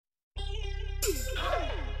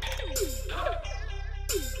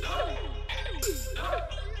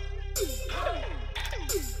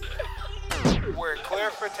We're clear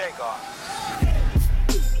for takeoff.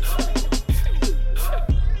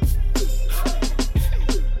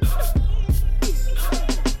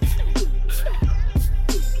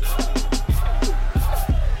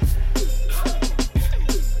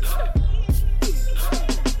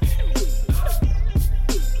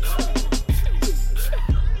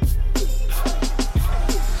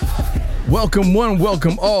 Welcome one,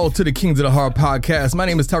 welcome all to the Kings of the Heart podcast. My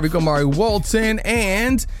name is Tariiq Omari Walton,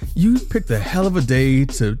 and you picked a hell of a day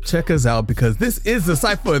to check us out because this is the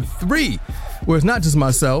Cypher of Three, where it's not just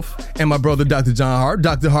myself and my brother, Dr. John Hart.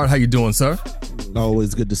 Dr. Hart, how you doing, sir?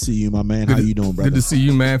 Always good to see you, my man. How you doing, brother? Good to see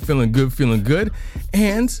you, man. Feeling good.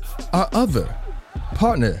 And our other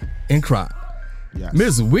partner in crime, Yes.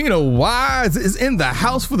 Ms. Weena Wise is in the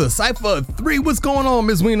house for the Cypher of Three. What's going on,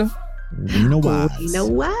 Ms. Weena? Weena Wise. Weena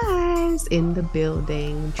Wise in the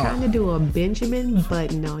building. Trying to do a Benjamin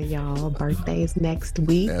Button on y'all. Birthday's next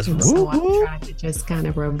week. That's And right. so I'm trying to just kind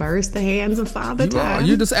of reverse the hands of Father Time.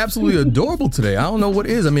 You're just absolutely adorable today. I don't know what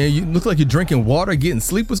it is. I mean, you look like you're drinking water, getting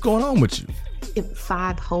sleep. What's going on with you?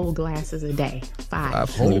 5 whole glasses a day. 5.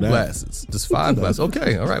 5 whole glasses. Just 5 glasses.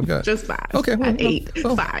 Okay, all right. We got Just 5. Okay, well, Not 8.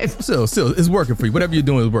 well, 5. Still, it's working for you. Whatever you're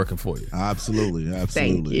doing is working for you. Absolutely.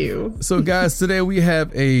 Thank you. So, guys, today we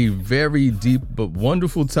have a very deep but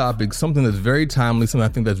wonderful topic, something that's very timely, something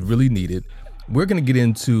I think that's really needed. We're going to get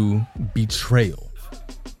into betrayal.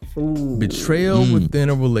 Ooh. Betrayal within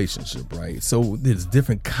a relationship, right? So there's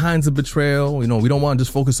different kinds of betrayal. You know, we don't want to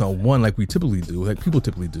just focus on one like we typically do, like people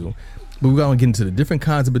typically do. But we're going to get into the different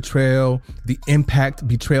kinds of betrayal, the impact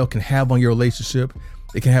betrayal can have on your relationship.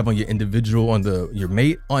 It can have on your individual, on your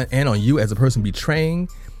mate, and on you as a person betraying.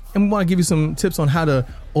 And we want to give you some tips on how to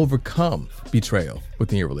overcome betrayal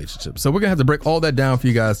within your relationship. So we're going to have to break all that down for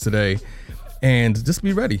you guys today. And just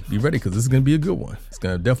be ready because this is going to be a good one. It's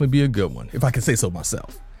going to definitely be a good one, if I can say so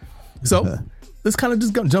myself. So let's kind of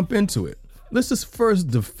just jump into it. Let's just first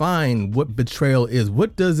define what betrayal is.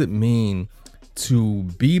 What does it mean to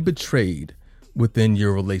be betrayed within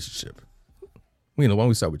your relationship? Weena, why don't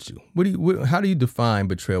we start with you? How do you define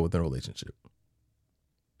betrayal within a relationship?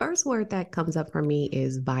 First word that comes up for me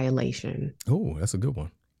is violation. Oh, that's a good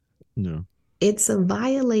one. Yeah. It's a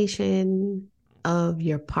violation of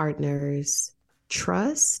your partner's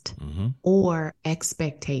trust or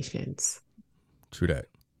expectations. True that.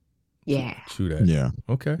 Yeah. True that. Yeah.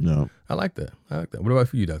 Okay. No. I like that. What about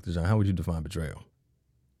for you, Dr. John? How would you define betrayal?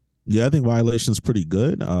 Yeah, I think violation is pretty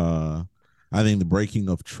good. I think the breaking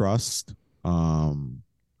of trust, or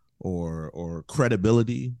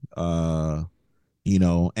credibility, and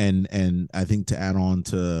I think to add on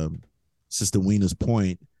to Sister Weena's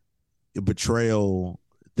point, betrayal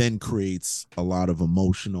then creates a lot of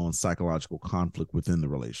emotional and psychological conflict within the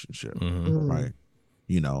relationship, right?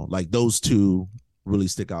 Like those two really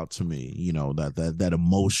stick out to me. That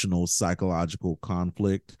emotional, psychological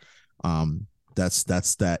conflict.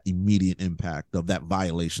 That's that immediate impact of that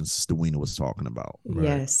violation Sister Weena was talking about. Right.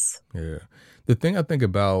 Yes. Yeah. The thing I think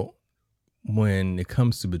about when it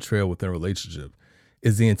comes to betrayal within a relationship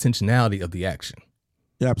is the intentionality of the action.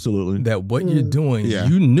 Yeah, absolutely. That what you're doing, Yeah.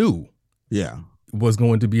 you knew Yeah. was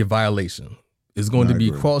going to be a violation. Is going to be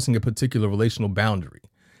agree. crossing a particular relational boundary.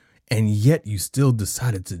 And yet you still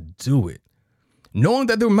decided to do it, knowing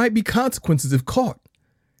that there might be consequences if caught.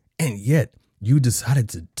 And yet you decided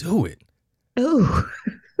to do it. Ooh.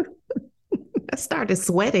 I started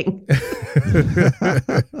sweating.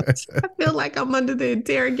 I feel like I'm under the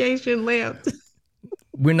interrogation lamp.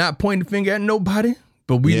 We're not pointing the finger at nobody,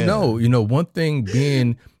 but we know, one thing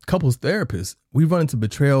being couples therapists, we run into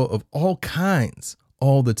betrayal of all kinds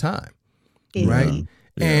all the time, right?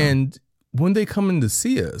 Yeah. And when they come in to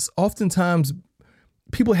see us, oftentimes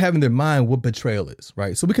people have in their mind what betrayal is,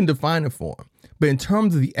 right? So we can define it for them. But in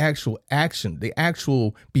terms of the actual action, the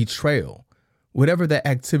actual betrayal, whatever that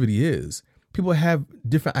activity is, people have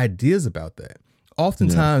different ideas about that.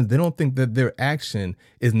 Oftentimes, they don't think that their action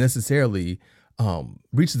is necessarily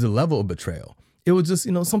reaches the level of betrayal. It was just,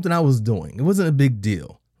 something I was doing. It wasn't a big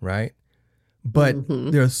deal, right? But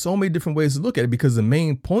there are so many different ways to look at it because the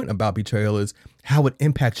main point about betrayal is how it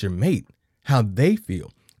impacts your mate, how they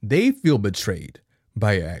feel. They feel betrayed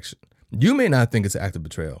by your action. You may not think it's an act of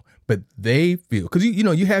betrayal, but they feel, because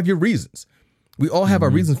you have your reasons. We all have our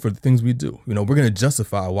reasons for the things we do. We're going to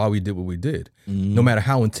justify why we did what we did, no matter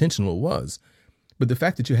how intentional it was. But the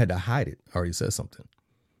fact that you had to hide it already says something.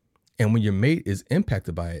 And when your mate is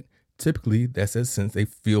impacted by it, typically that's a sense they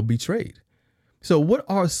feel betrayed. So what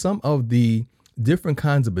are some of the different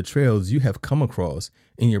kinds of betrayals you have come across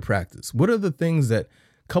in your practice? What are the things that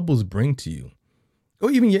couples bring to you? Or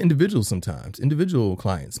even your individuals sometimes. Individual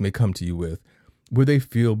clients may come to you with where they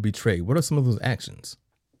feel betrayed? What are some of those actions?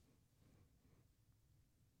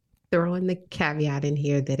 Throwing the caveat in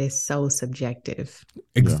here that it's so subjective,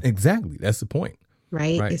 Exactly. That's the point.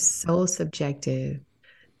 right? Right. It's so subjective.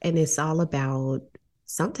 And it's all about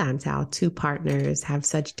sometimes how two partners have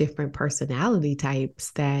such different personality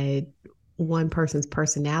types that one person's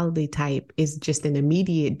personality type is just an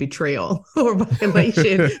immediate betrayal or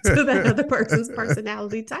violation to the other person's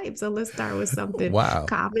personality type. So let's start with something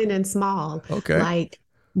common and small, like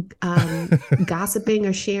gossiping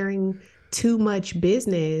or sharing too much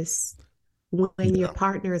business when your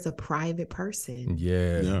partner is a private person.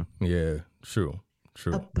 Yeah. True.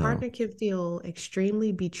 A partner can feel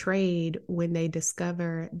extremely betrayed when they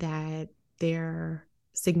discover that their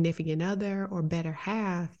significant other or better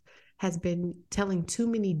half has been telling too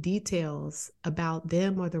many details about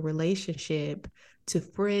them or the relationship to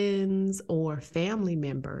friends or family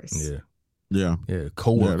members. Yeah.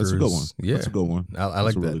 Co-workers. That's a good one. Yeah. That's a good one. I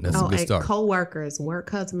like that. That's a good start. Co-workers, work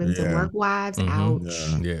husbands and work wives. Ouch.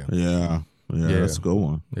 Yeah. That's a good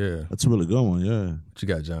one. Yeah. That's a really good one. Yeah. What you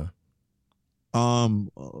got, John?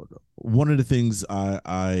 One of the things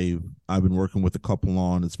I've been working with a couple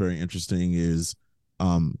on that's very interesting is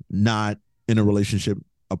not in a relationship,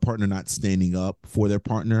 a partner not standing up for their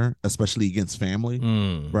partner, especially against family,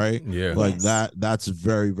 right? Yeah. Like that's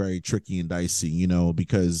very, very tricky and dicey,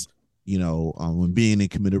 because when being in a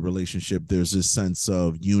committed relationship, there's this sense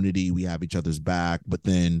of unity, we have each other's back, but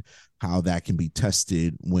then how that can be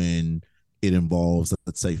tested when it involves,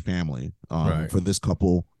 let's say, family. For this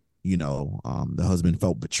couple, the husband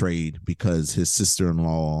felt betrayed because his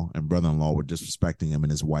sister-in-law and brother-in-law were disrespecting him,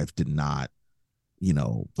 and his wife did not,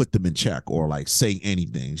 put them in check or like say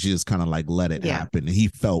anything. She just kind of like let it happen, and he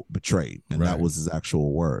felt betrayed, and that was his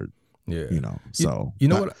actual word. Yeah, So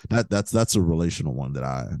that's a relational one that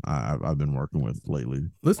I've been working with lately.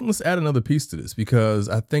 Let's add another piece to this, because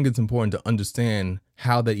I think it's important to understand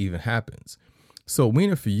how that even happens. So,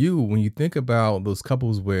 Weena, for you, when you think about those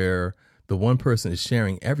couples where the one person is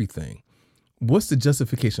sharing everything, what's the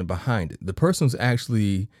justification behind it? The person's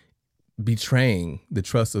actually betraying the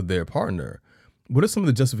trust of their partner. What are some of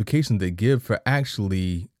the justifications they give for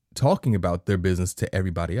actually talking about their business to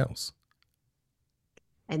everybody else?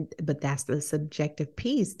 But that's the subjective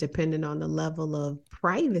piece, depending on the level of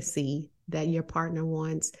privacy that your partner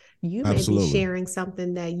wants. You may be sharing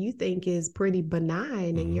something that you think is pretty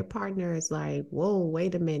benign, and your partner is like, whoa,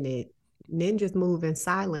 wait a minute. Ninjas move in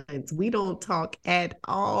silence. We don't talk at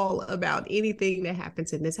all about anything that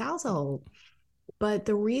happens in this household. But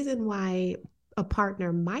the reason why a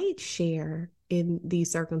partner might share in these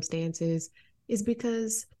circumstances is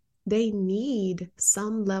because they need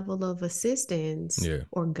some level of assistance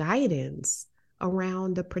or guidance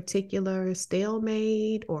around a particular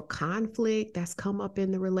stalemate or conflict that's come up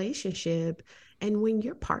in the relationship. And when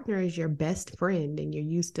your partner is your best friend and you're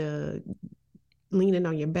used to leaning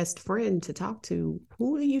on your best friend to talk to,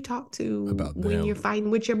 who do you talk to about when them? You're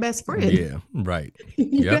fighting with your best friend? Yeah, right.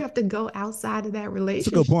 You have to go outside of that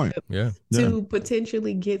relationship. That's a good point. To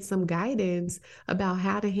potentially get some guidance about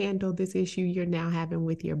how to handle this issue you're now having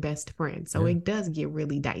with your best friend. So it does get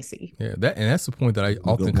really dicey. Yeah, that's the point that I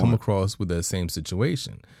often come across with that same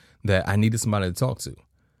situation, that I needed somebody to talk to.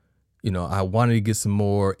 I wanted to get some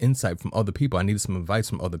more insight from other people. I needed some advice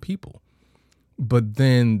from other people. But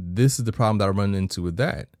then this is the problem that I run into with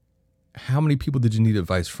that. How many people did you need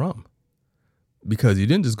advice from? Because you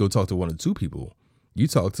didn't just go talk to one or two people. You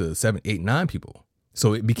talked to 7, 8, 9 people.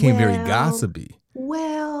 So it became very gossipy.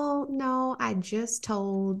 Well, no, I just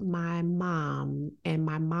told my mom, and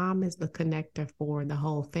my mom is the connector for the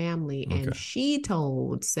whole family. Okay. And she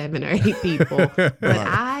told 7 or 8 people, but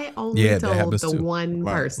I only told the one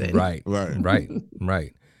person. Right.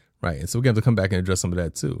 And so we're going to come back and address some of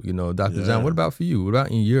that too. Dr. John, what about for you? What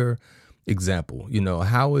about in your example?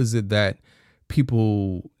 How is it that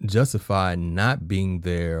people justify not being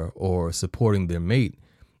there or supporting their mate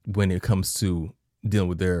when it comes to dealing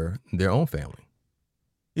with their own family?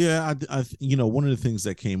 Yeah, I one of the things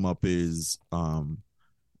that came up is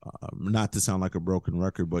not to sound like a broken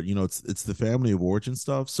record, but it's the family of origin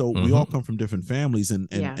stuff. So we all come from different families,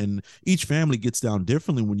 and each family gets down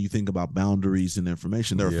differently when you think about boundaries and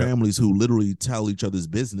information. There are families who literally tell each other's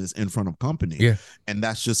business in front of company, and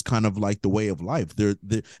that's just kind of like the way of life.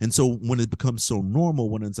 And so when it becomes so normal,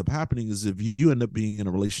 what ends up happening is if you end up being in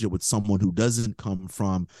a relationship with someone who doesn't come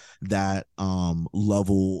from that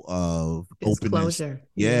level of disclosure,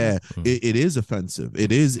 openness, it is offensive.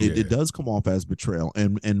 It is. It does come off as betrayal,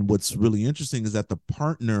 and what's really interesting is that the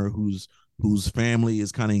partner whose family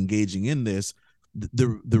is kind of engaging in this,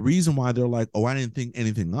 the reason why they're like, oh, I didn't think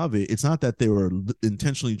anything of it. It's not that they were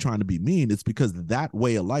intentionally trying to be mean. It's because that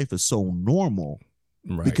way of life is so normal.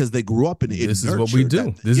 Right. Because they grew up in it. This is what we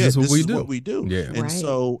do. This is what we do. Yeah. And right.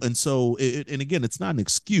 so and again, it's not an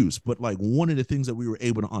excuse, but like one of the things that we were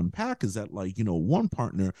able to unpack is that, like, one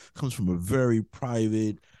partner comes from a very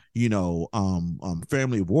private,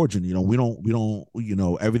 family of origin. We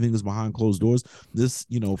don't, everything is behind closed doors. This, for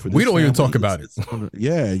this we don't family, even talk about it.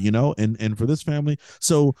 Yeah. And for this family.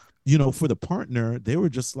 So, for the partner, they were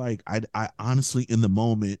just like, I honestly, in the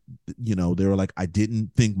moment, they were like, I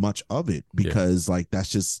didn't think much of it because like, that's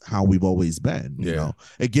just how we've always been, you know,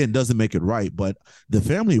 again, doesn't make it right. But the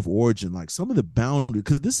family of origin, like some of the boundaries,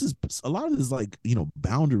 because this is a lot of this, like,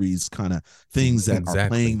 boundaries kind of things that are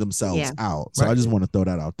playing themselves out. So I just want to throw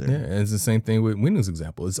that out there. Yeah. And it's the same thing with Weena's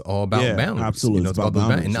example. It's all about boundaries. Absolutely. It's about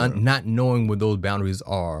boundaries. And not knowing what those boundaries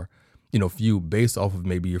are, for you based off of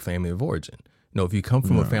maybe your family of origin. If you come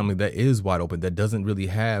from a family that is wide open, that doesn't really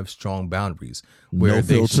have strong boundaries, where no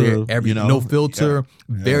they filter, share no filter,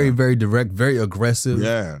 very, very direct, very aggressive,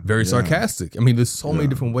 very sarcastic. I mean, there's so many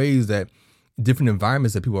different ways that different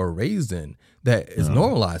environments that people are raised in that is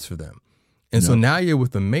normalized for them. And so now you're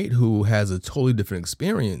with a mate who has a totally different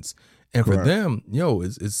experience. And for them,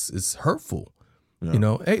 it's hurtful.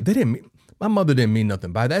 Hey, my mother didn't mean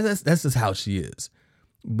nothing by that. That's just how she is.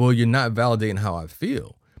 Well, you're not validating how I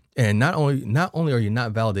feel. And not only are you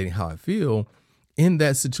not validating how I feel, in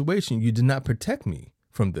that situation, you did not protect me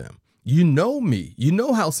from them. You know me. You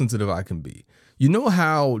know how sensitive I can be. You know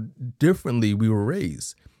how differently we were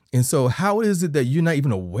raised. And so how is it that you're not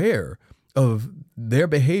even aware of their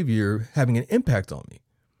behavior having an impact on me?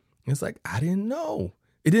 And it's like, I didn't know.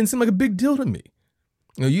 It didn't seem like a big deal to me.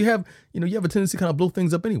 You have a tendency to kind of blow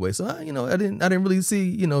things up anyway. So I didn't really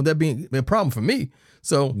see, that being a problem for me.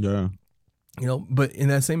 So but in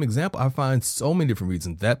that same example, I find so many different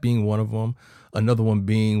reasons, that being one of them. Another one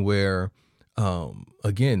being where,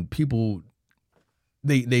 again, people,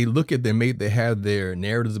 they look at their mate, they have their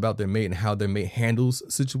narratives about their mate and how their mate handles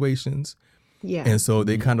situations. Yeah. And so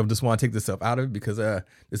they kind of just want to take this stuff out of it because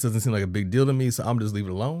this doesn't seem like a big deal to me, so I'm just leave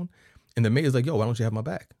it alone. And the mate is like, yo, why don't you have my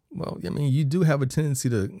back? Well, I mean, you do have a tendency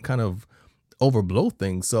to kind of overblow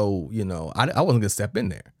things. So, I wasn't going to step in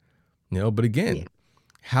there, but again,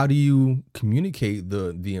 how do you communicate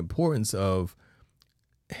the importance of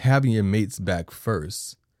having your mates back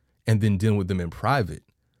first and then dealing with them in private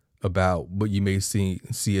about what you may see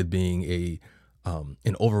as being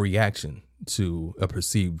an overreaction to a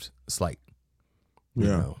perceived slight?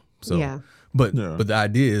 But the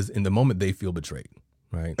idea is, in the moment they feel betrayed,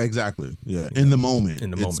 right? Exactly. Yeah. In the moment,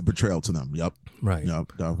 it's betrayal to them. Yep. Right.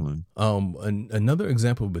 Yep. Definitely. Another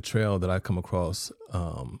example of betrayal that I come across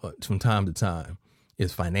from time to time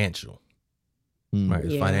is financial. Right.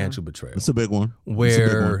 It's financial betrayal. It's a big one.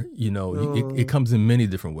 Where, it comes in many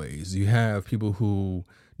different ways. You have people who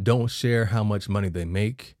don't share how much money they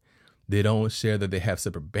make. They don't share that they have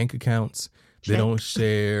separate bank accounts. They don't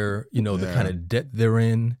share, the kind of debt they're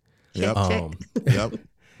in. Yep. Yep.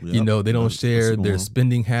 They don't share their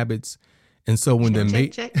spending habits. And so when their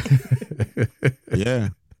mate, I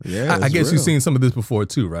guess you've seen some of this before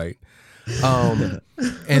too, right?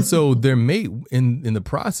 And so their mate, in the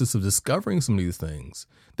process of discovering some of these things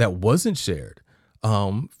that wasn't shared,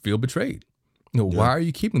 feel betrayed. Why are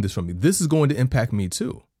you keeping this from me? This is going to impact me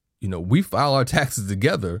too. We file our taxes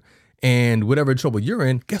together, and whatever trouble you're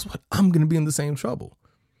in, guess what? I'm going to be in the same trouble.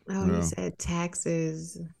 Oh, you said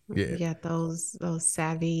taxes. Yeah. You got those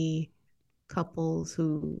savvy couples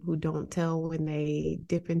who don't tell when they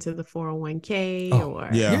dip into the 401k or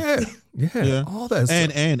all that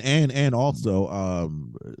stuff. And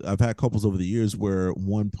also I've had couples over the years where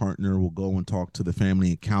one partner will go and talk to the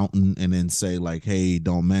family accountant and then say like, hey,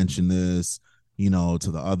 don't mention this, to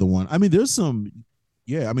the other one. I mean, there's some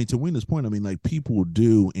to Weena's point, I mean, like, people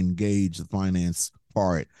do engage the finance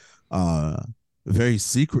part very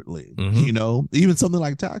secretly, even something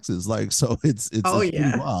like taxes. Like, so it's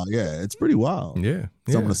pretty wild. Yeah, it's pretty wild. Yeah.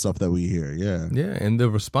 Some of the stuff that we hear. Yeah. Yeah. And the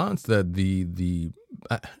response that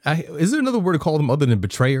is there another word to call them other than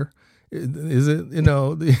betrayer? Is it,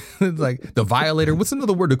 like the violator? What's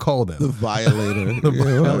another word to call them? The violator.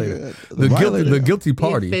 The violator. The guilty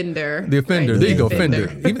party. The offender. The offender. Right? There you go,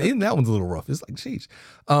 offender. Even that one's a little rough. It's like, sheesh.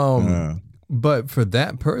 But for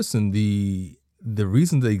that person, the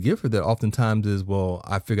reason they give for that oftentimes is, well,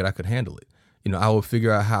 I figured I could handle it. I will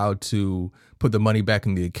figure out how to put the money back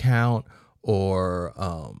in the account or,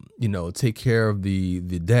 take care of the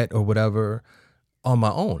debt or whatever on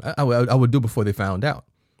my own. I would do it before they found out.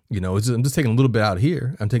 I'm just taking a little bit out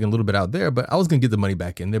here. I'm taking a little bit out there, but I was going to get the money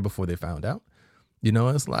back in there before they found out.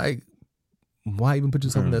 It's like, why even put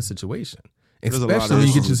yourself in that situation? There's a lot of Especially when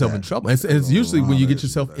you get issues yourself with in that. trouble. It's There's a usually when lot you of get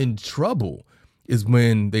issues yourself with that. in trouble is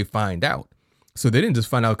when they find out. So they didn't just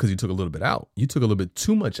find out because you took a little bit out. You took a little bit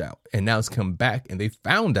too much out, and now it's come back, and they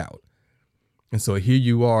found out. And so here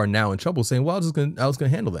you are now in trouble, saying, "Well, I was gonna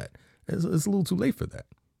handle that." It's a little too late for that.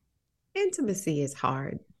 Intimacy is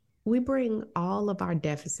hard. We bring all of our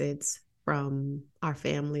deficits from our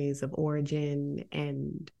families of origin,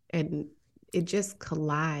 and it just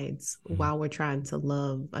collides while we're trying to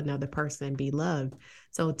love another person and be loved.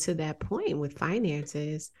 So to that point with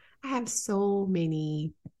finances, I have so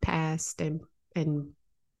many past and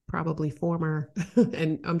probably former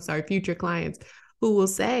and I'm sorry, future clients who will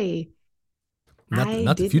say,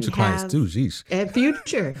 Not the future clients too. Geez. And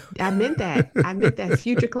future, I meant that.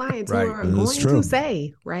 Future clients who Right. are That's going true. to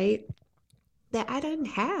say, right, that I didn't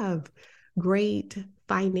have great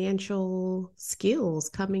financial skills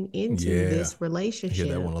coming into this I relationship.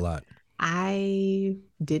 hear that one a lot. I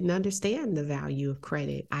didn't understand the value of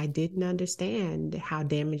credit. I didn't understand how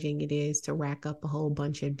damaging it is to rack up a whole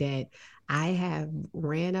bunch of debt. I have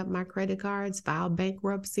ran up my credit cards, filed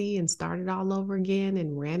bankruptcy, and started all over again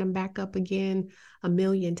and ran them back up again a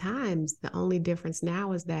million times. The only difference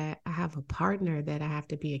now is that I have a partner that I have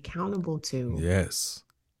to be accountable to. Yes.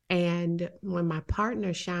 And when my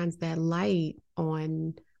partner shines that light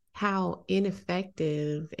on how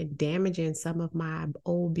ineffective and damaging some of my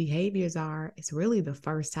old behaviors are, it's really the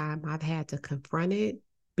first time I've had to confront it,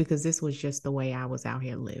 because this was just the way I was out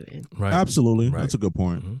here living. Right. Absolutely. Right. That's a good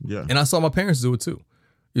point. Yeah. And I saw my parents do it too.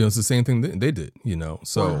 It's the same thing they did,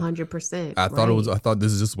 So 100%. I thought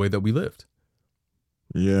this is just the way that we lived.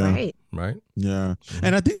 Yeah. Right. Right. Yeah.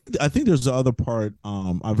 And I think there's the other part.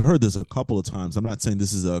 I've heard this a couple of times. I'm not saying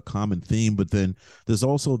this is a common theme, but then there's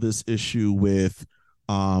also this issue with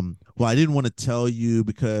well, I didn't want to tell you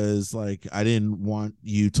because like I didn't want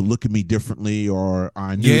you to look at me differently, or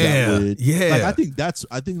I knew that would like I think that's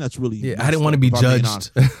really I didn't want to be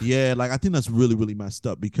judged. Yeah, like I think that's really messed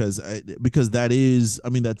up because that is, I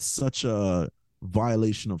mean, that's such a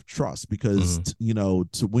violation of trust, because to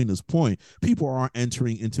Weena's point, people are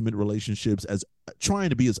entering intimate relationships as trying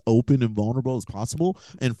to be as open and vulnerable as possible,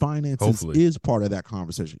 and finances is part of that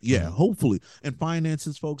conversation. Hopefully. And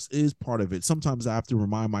finances, folks, is part of it. Sometimes I have to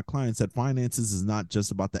remind my clients that finances is not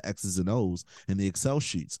just about the X's and O's and the Excel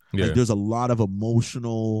sheets. Like there's a lot of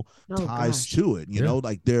emotional ties to it, you know,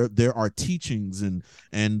 like there are teachings and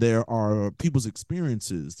there are people's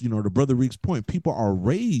experiences. To Brother Reek's point, people are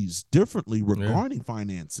raised differently regarding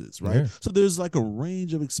finances, right? So there's like a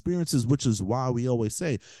range of experiences, which is why we always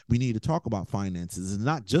say we need to talk about finances, and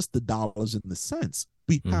not just the dollars and the cents.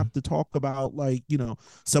 We have to talk about, like,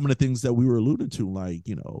 some of the things that we were alluding to, like,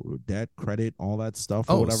 debt, credit, all that stuff,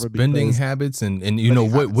 or whatever. Spending habits, and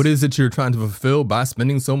what is it you're trying to fulfill by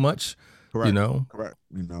spending so much? Correct. Correct.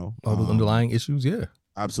 All those underlying issues. Yeah.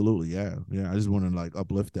 Absolutely. Yeah. I just want to like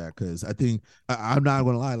uplift that, because I think I'm not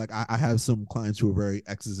going to lie. Like I have some clients who are very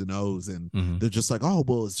X's and O's, and they're just like, oh,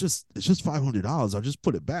 well, it's just $500. I'll just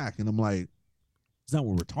put it back. And I'm like, it's not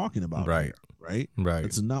what we're talking about. Right. Here, right.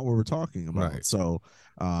 It's not what we're talking about. Right. So,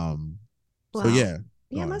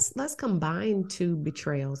 let's combine two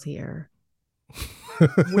betrayals here.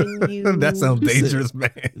 That sounds dangerous,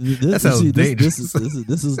 man. That sounds dangerous.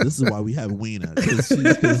 This is why we have Weena,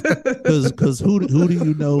 because who do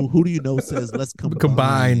you know says let's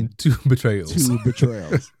combine two betrayals.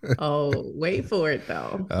 Oh, wait for it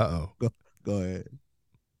though. Go ahead.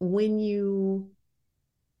 When you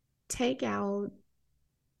take out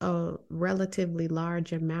a relatively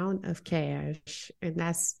large amount of cash, and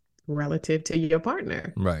that's relative to your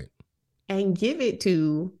partner, right, and give it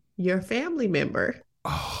to your family member.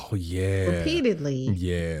 Oh yeah. Repeatedly.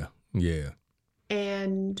 Yeah.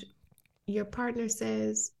 And your partner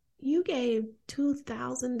says, you gave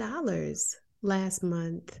 $2,000 last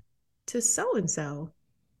month to so-and-so.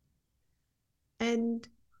 And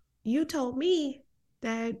you told me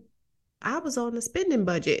that I was on a spending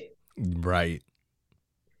budget. Right.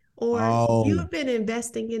 Or you've been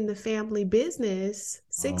investing in the family business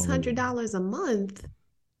 $600 a month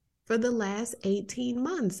for the last 18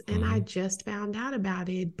 months. And I just found out about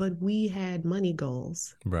it, but we had money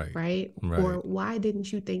goals. Right. Or why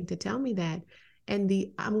didn't you think to tell me that? And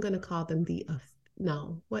I'm going to call them the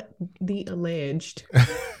alleged.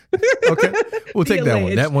 Okay. We'll take that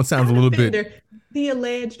one. That one sounds a little bit. The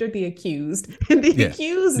alleged or the accused. And the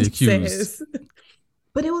accused says,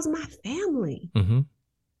 but it was my family.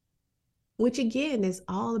 Which again is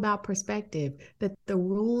all about perspective, that the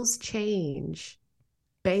rules change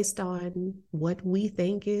based on what we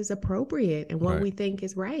think is appropriate and what we think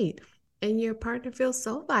is right. And your partner feels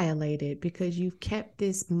so violated because you've kept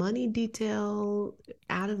this money detail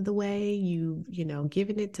out of the way. You know,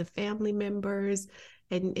 given it to family members,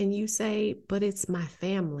 and you say, but it's my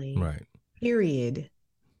family, Right. period.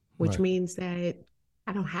 Which Right. means that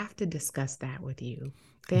I don't have to discuss that with you.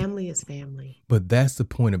 Family is family. But that's the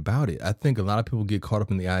point about it. I think a lot of people get caught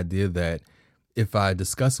up in the idea that if I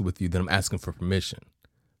discuss it with you, then I'm asking for permission.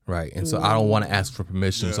 Right. And so I don't want to ask for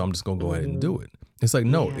permission, so I'm just going to go ahead and do it. It's like,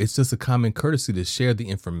 no, it's just a common courtesy to share the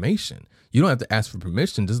information. You don't have to ask for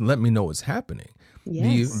permission. Just let me know what's happening.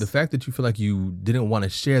 Yes. The fact that you feel like you didn't want to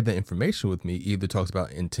share that information with me either talks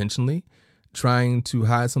about intentionally trying to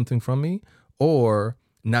hide something from me or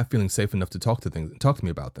not feeling safe enough to talk to me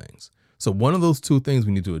about things. So one of those two things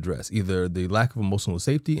we need to address, either the lack of emotional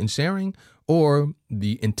safety in sharing or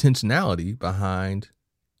the intentionality behind,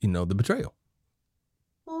 the betrayal.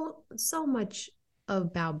 Well, so much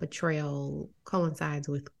about betrayal coincides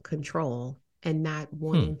with control and not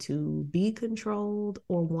wanting to be controlled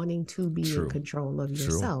or wanting to be in control of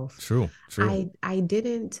yourself. True. I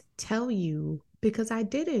didn't tell you because I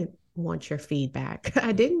didn't want your feedback.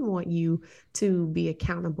 I didn't want you to be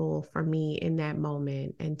accountable for me in that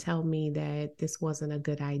moment and tell me that this wasn't a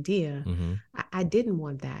good idea. I didn't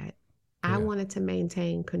want that. I wanted to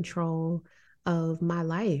maintain control of my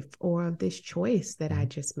life or of this choice that I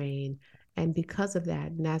just made. And because of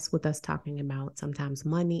that, and that's with us talking about sometimes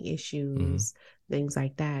money issues, things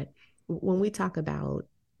like that. When we talk about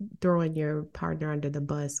throwing your partner under the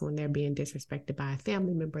bus when they're being disrespected by a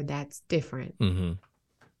family member, that's different.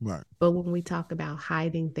 Right. But when we talk about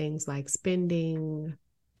hiding things like spending,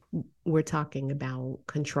 we're talking about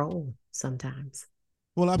control sometimes.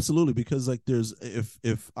 Well, absolutely, because like there's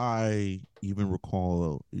if I even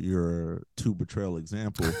recall your two betrayal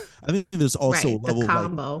example, I think there's also a level the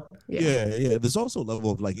combo. Of like, yeah, there's also a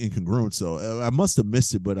level of like incongruence. So I must have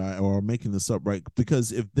missed it, but I'm making this up, right?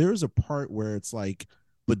 Because if there's a part where it's like,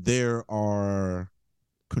 but there are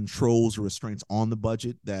controls or restraints on the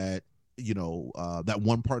budget that that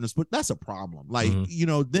one partner's, but that's a problem. Like,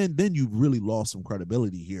 then you really lost some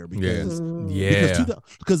credibility here because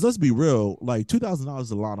because let's be real, like $2,000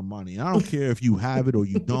 is a lot of money. I don't care if you have it or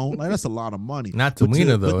you don't. Like, that's a lot of money. Not to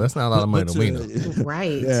Weena though. That's not a lot of money to Weena.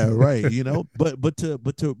 Right. Yeah, right. But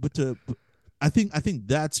to I think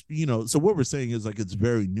that's so what we're saying is like it's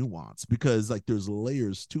very nuanced because like there's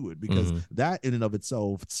layers to it because that in and of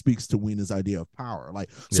itself speaks to Weena's idea of power.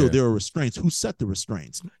 Like so there are restraints. Who set the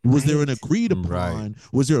restraints? Was there an agreed upon? Right.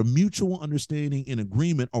 Was there a mutual understanding and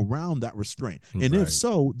agreement around that restraint? And if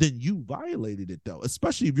so, then you violated it though,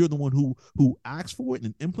 especially if you're the one who asked for it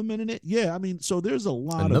and implemented it. Yeah, I mean, so there's a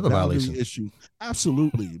lot of boundary issues.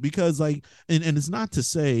 Absolutely, because like and it's not to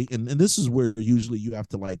say and this is where usually you have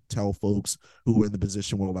to like tell folks who are in the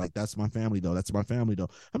position where like that's my family though,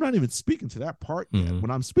 I'm not even speaking to that part yet.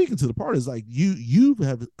 When I'm speaking to the part is like you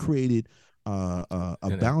have created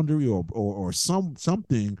a boundary or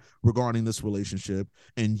something regarding this relationship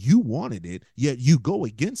and you wanted it, yet you go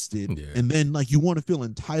against it and then like you want to feel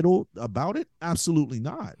entitled about it. Absolutely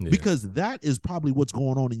not, because that is probably what's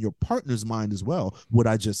going on in your partner's mind as well, what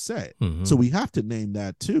I just said. So we have to name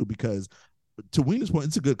that too, because to Weena's point,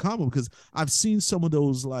 it's a good combo because I've seen some of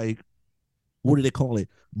those like, what do they call it?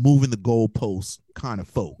 Moving the goalposts kind of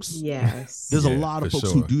folks. Yes. There's a lot of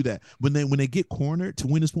folks who do that. When they get cornered, to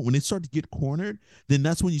Weena's point, when they start to get cornered, then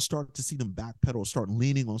that's when you start to see them backpedal, start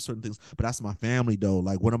leaning on certain things. But that's my family though.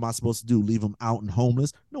 Like, what am I supposed to do? Leave them out and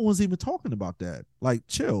homeless? No one's even talking about that. Like,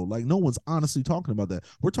 chill. Like, no one's honestly talking about that.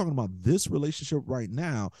 We're talking about this relationship right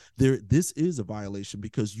now. This is a violation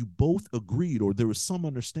because you both agreed, or there was some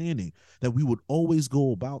understanding that we would always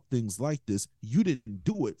go about things like this. You didn't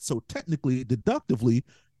do it. So technically, deductively,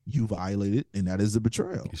 you violated, and that is a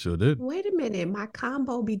betrayal. You sure did. Wait a minute. My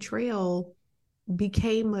combo betrayal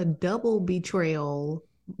became a double betrayal.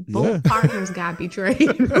 Both partners got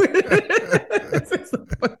betrayed.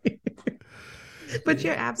 But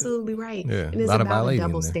you're absolutely right. Yeah, and it's about a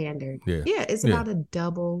double standard. It's about a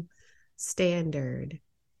double standard.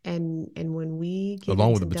 And when we get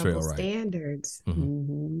along into with the betrayal, double right? Standards,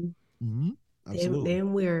 Absolutely.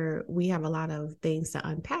 then we have a lot of things to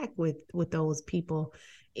unpack with those people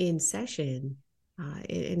in session.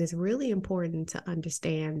 And it's really important to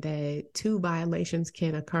understand that two violations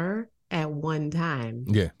can occur at one time.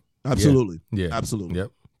 Yeah, absolutely. Yeah, absolutely.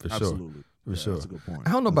 Yep, for sure. Absolutely. For sure. That's a good point.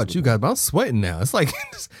 I don't know about you guys, but I'm sweating now. It's like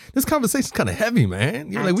this conversation's kind of heavy,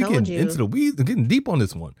 man. Like we getting into the weeds and getting deep on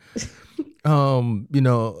this one. And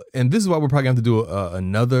this is why we're probably going to have to do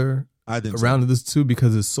another round of this too,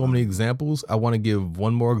 because there's so many examples. I want to give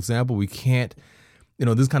one more example. We can't,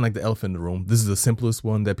 this is kind of like the elephant in the room. This is the simplest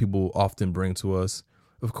one that people often bring to us.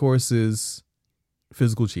 of course, is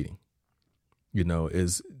physical cheating.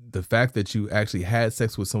 Is the fact that you actually had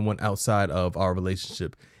sex with someone outside of our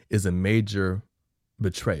relationship is a major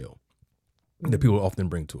betrayal that people often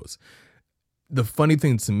bring to us. The funny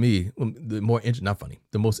thing to me, the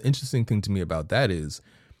most interesting thing to me about that is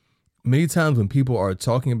many times when people are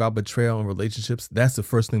talking about betrayal in relationships, that's the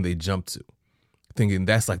first thing they jump to, thinking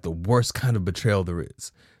that's like the worst kind of betrayal there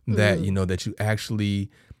is. That, that you actually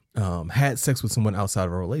had sex with someone outside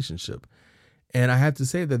of a relationship. And I have to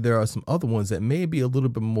say that there are some other ones that may be a little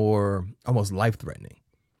bit more almost life-threatening,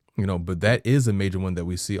 but that is a major one that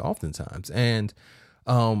we see oftentimes. And,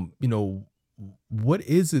 what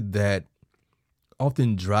is it that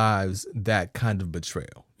often drives that kind of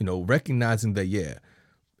betrayal? Recognizing that,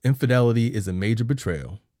 infidelity is a major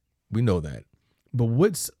betrayal. We know that. But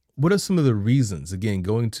what are some of the reasons, again,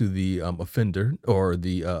 going to the offender or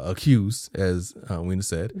the accused, as Weena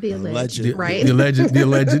said? The alleged, right? The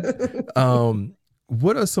alleged.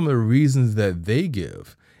 What are some of the reasons that they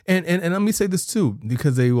give? And let me say this too,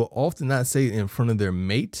 because they will often not say it in front of their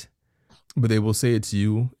mate, but they will say it to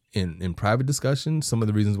you in private discussion. Some of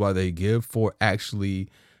the reasons why they give for actually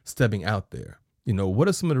stepping out there. What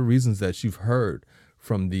are some of the reasons that you've heard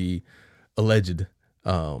from the alleged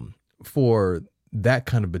for that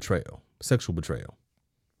kind of betrayal, sexual betrayal?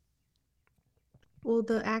 Well,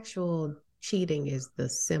 the actual cheating is the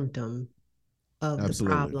symptom of the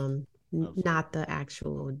problem, not the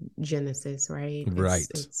actual genesis, right? Right.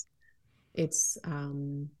 It's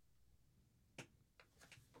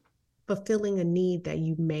fulfilling a need that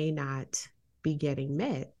you may not be getting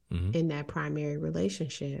met in that primary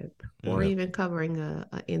relationship, or even covering a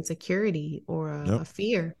insecurity or a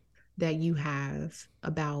fear that you have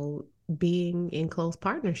about being in close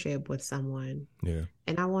partnership with someone. Yeah.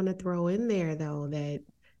 And I want to throw in there, though, that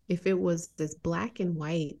if it was as black and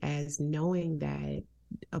white as knowing that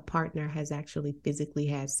a partner has actually physically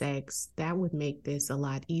had sex, that would make this a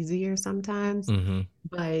lot easier sometimes.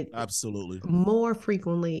 But absolutely, more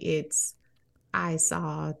frequently, it's I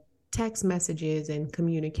saw text messages and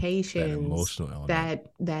communications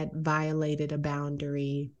that violated a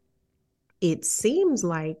boundary. It seems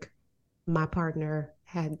like my partner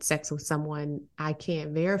had sex with someone. I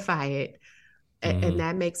can't verify it. And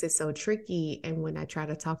that makes it so tricky. And when I try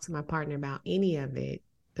to talk to my partner about any of it,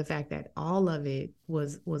 the fact that all of it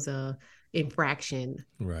was a infraction,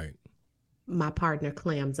 right? My partner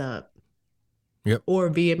clams up. Yep. Or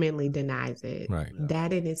vehemently denies it. Right.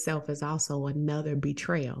 That in itself is also another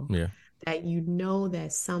betrayal. Yeah. That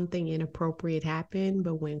that something inappropriate happened,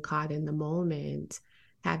 but when caught in the moment,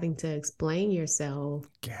 having to explain yourself,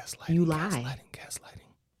 you lie.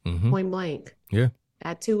 Gaslighting. Point blank. Yeah.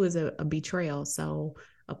 That too is a betrayal. So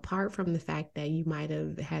apart from the fact that you might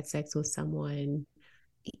have had sex with someone,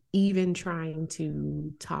 even trying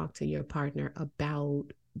to talk to your partner about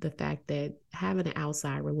the fact that having an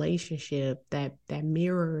outside relationship that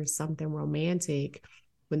mirrors something romantic,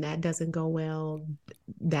 when that doesn't go well,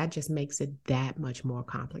 that just makes it that much more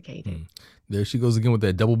complicated. There she goes again with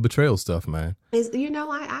that double betrayal stuff, man.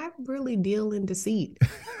 I really deal in deceit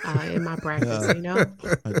in my practice,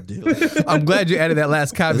 I'm glad you added that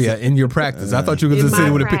last caveat in your practice. I thought you were going to say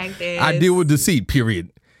with I deal with deceit,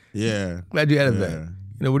 period. Yeah. Glad you added that.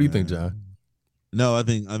 What do you think, John? No, I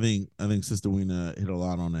think Sister Weena hit a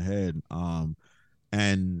lot on the head.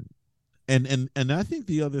 And I think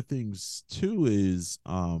the other things too is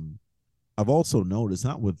I've also noticed,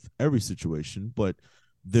 not with every situation, but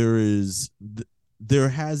there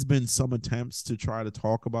has been some attempts to try to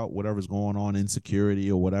talk about whatever's going on,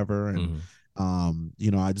 insecurity or whatever. And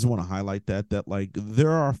I just want to highlight that like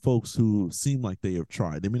there are folks who seem like they have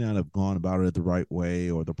tried. They may not have gone about it the right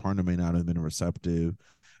way, or the partner may not have been receptive.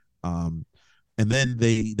 And then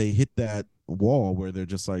they hit that wall where they're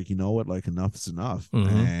just like, you know what, like enough is enough.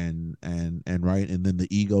 And right. And then the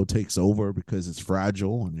ego takes over because it's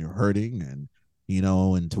fragile and you're hurting, and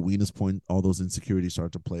and to Weena's point, all those insecurities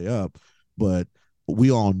start to play up. But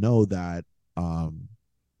we all know that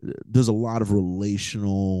there's a lot of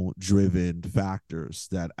relational driven factors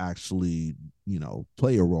that actually,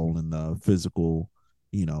 play a role in the physical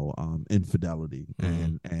infidelity.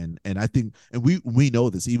 And I think, and we know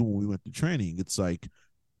this even when we went to training, it's like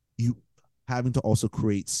you having to also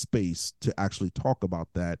create space to actually talk about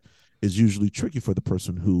that is usually tricky for the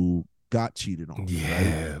person who got cheated on.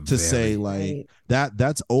 Yeah, right? To say like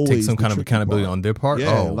that's always take some kind of accountability part on their part.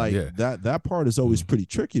 That part is always pretty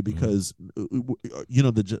tricky because the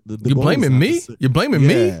you're blaming me. You're blaming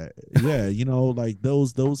me. Yeah, like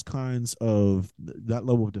those kinds of that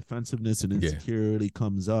level of defensiveness and insecurity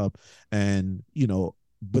comes up, and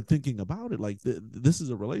but thinking about it, like this is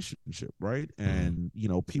a relationship, right? And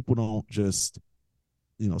people don't just,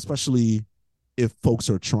 especially if folks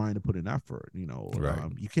are trying to put an effort,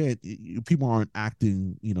 Right. you can't, people aren't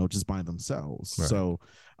acting, just by themselves. Right. So,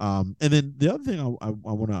 and then the other thing I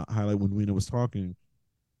want to highlight when Weena was talking,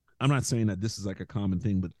 I'm not saying that this is like a common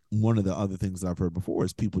thing, but one of the other things I've heard before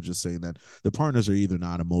is people just saying that the partners are either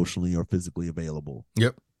not emotionally or physically available.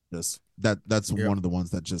 Yep. That's one of the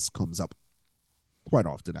ones that just comes up quite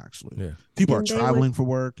often, actually. Yeah. People are traveling for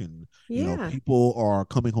work, and people are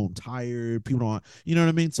coming home tired. People don't, you know what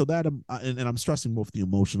I mean? So that and I'm stressing both the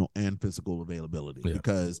emotional and physical availability,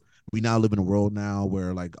 because we now live in a world now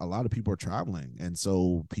where like a lot of people are traveling, and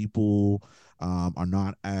so people are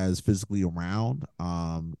not as physically around.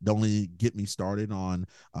 Don't only get me started on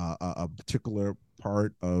a particular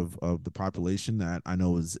part of the population that I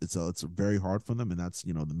know it's very hard for them, and that's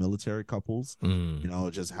the military couples.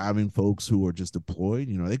 Just having folks who are just deployed,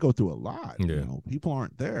 they go through a lot. People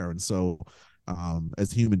aren't there, and so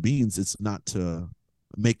as human beings, it's not to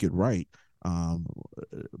make it right,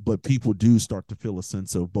 but people do start to feel a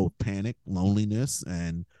sense of both panic, loneliness,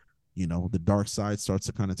 and the dark side starts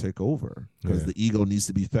to kind of take over, because the ego needs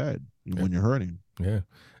to be fed when you're hurting.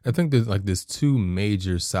 I think there's two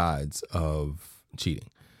major sides of cheating.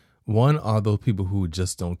 One are those people who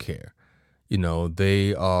just don't care.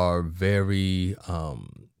 They are very I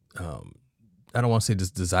don't want to say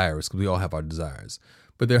just desirous, because we all have our desires,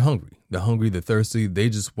 but they're hungry. They're hungry, they're thirsty. They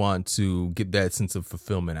just want to get that sense of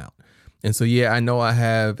fulfillment out. And so, I know I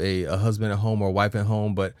have a husband at home or a wife at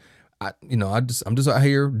home, but I'm just out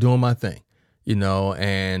here doing my thing,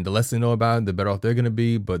 and the less they know about it, the better off they're going to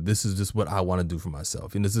be. But this is just what I want to do for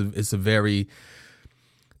myself. And it's a very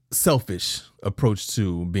selfish approach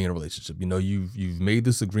to being in a relationship. You've made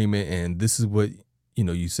this agreement, and this is what,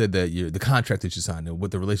 you said that the contract that you signed and what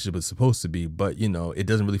the relationship is supposed to be, but it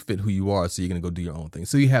doesn't really fit who you are. So you're going to go do your own thing.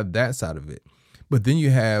 So you have that side of it. But then you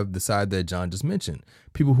have the side that John just mentioned,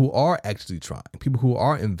 people who are actually trying, people who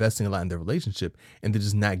are investing a lot in their relationship, and they're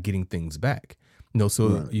just not getting things back.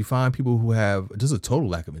 So you find people who have just a total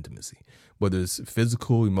lack of intimacy, whether it's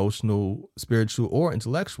physical, emotional, spiritual, or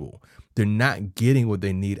intellectual. They're not getting what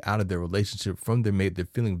they need out of their relationship from their mate. They're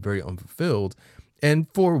feeling very unfulfilled. And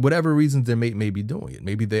for whatever reasons their mate may be doing it.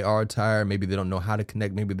 Maybe they are tired. Maybe they don't know how to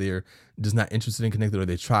connect. Maybe they're just not interested in connecting, or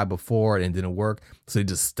they tried before and it didn't work, so they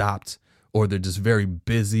just stopped. Or they're just very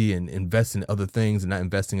busy and investing in other things and not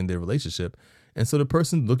investing in their relationship. And so the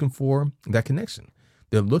person's looking for that connection.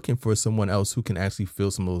 They're looking for someone else who can actually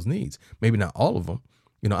fill some of those needs. Maybe not all of them.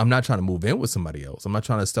 I'm not trying to move in with somebody else. I'm not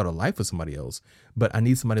trying to start a life with somebody else, but I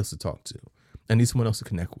need somebody else to talk to. I need someone else to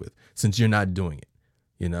connect with, since you're not doing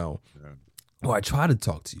it, Or I try to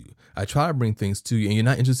talk to you. I try to bring things to you, and you're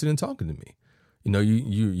not interested in talking to me.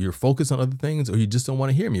 You're focused on other things, or you just don't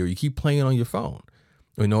want to hear me, or you keep playing on your phone.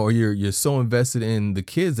 Or you're so invested in the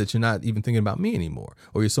kids that you're not even thinking about me anymore.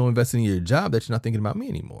 Or you're so invested in your job that you're not thinking about me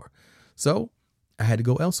anymore. So I had to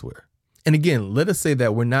go elsewhere. And again, let us say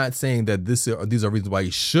that we're not saying that these are reasons why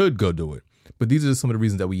you should go do it. But these are some of the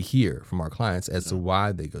reasons that we hear from our clients as to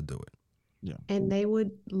why they go do it. Yeah. And they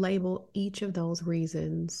would label each of those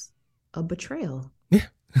reasons a betrayal. Yeah.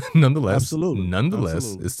 Nonetheless, Absolutely.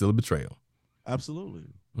 it's still a betrayal. Absolutely.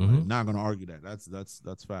 Mm-hmm. I'm not going to argue that.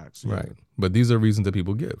 That's facts. Yeah. Right. But these are reasons that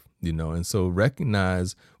people give, and so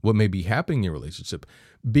recognize what may be happening in your relationship,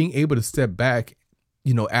 being able to step back,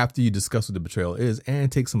 after you discuss what the betrayal is,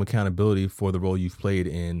 and take some accountability for the role you've played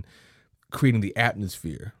in creating the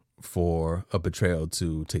atmosphere for a betrayal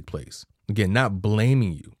to take place. Again, not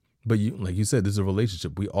blaming you, but like you said, this is a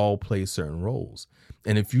relationship. We all play certain roles.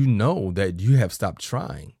 And if you know that you have stopped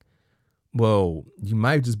trying, well, you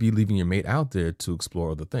might just be leaving your mate out there to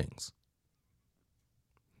explore other things.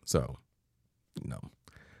 So,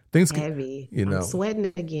 things heavy. I'm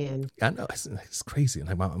sweating again. I know it's crazy.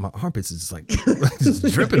 Like my armpits is just like just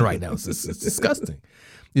dripping right now. It's disgusting.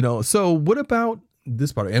 So what about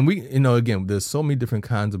this part? And we, again, there's so many different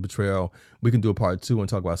kinds of betrayal. We can do a part 2 and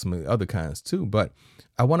talk about some of the other kinds too. But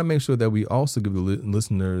I want to make sure that we also give the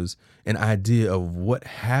listeners an idea of what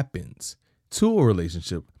happens to a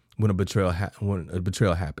relationship when a betrayal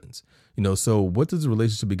happens. So what does the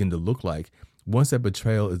relationship begin to look like once that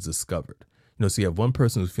betrayal is discovered? So you have one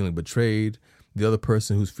person who's feeling betrayed, the other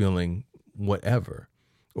person who's feeling whatever,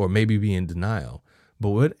 or maybe be in denial. But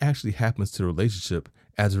what actually happens to the relationship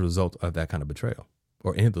as a result of that kind of betrayal,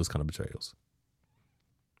 or any of those kind of betrayals?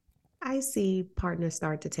 I see partners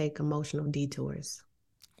start to take emotional detours.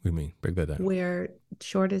 What do you mean? Break that down. Where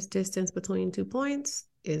shortest distance between 2 points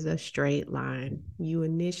is a straight line. You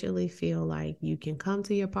initially feel like you can come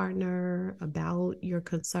to your partner about your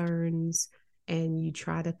concerns. and you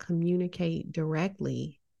try to communicate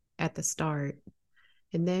directly at the start.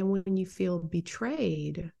 And then when you feel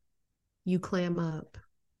betrayed, you clam up,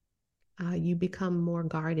 you become more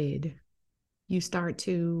guarded, you start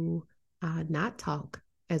to not talk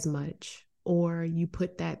as much, or you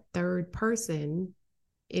put that third person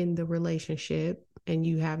in the relationship and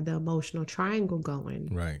you have the emotional triangle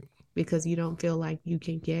going. Right. Because you don't feel like you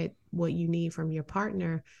can get what you need from your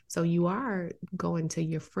partner. So you are going to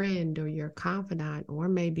your friend or your confidant or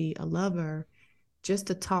maybe a lover just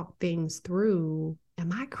to talk things through.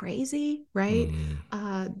 Am I crazy? Right?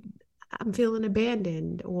 I'm feeling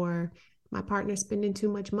abandoned, or my partner's spending too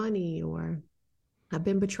much money, or I've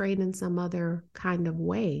been betrayed in some other kind of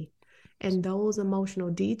way. And those emotional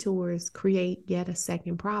detours create yet a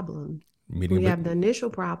second problem. We have the initial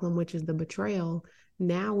problem, which is the betrayal.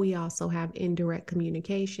 Now we also have indirect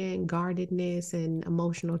communication, guardedness, and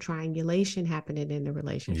emotional triangulation happening in the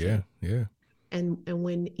relationship. Yeah. And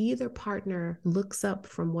when either partner looks up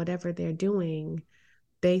from whatever they're doing,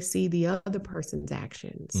 they see the other person's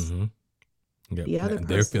actions. Yep. The other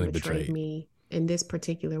They're person feeling betrayed betrayed me in this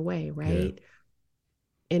particular way, right?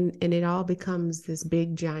 And it all becomes this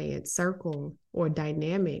big giant circle or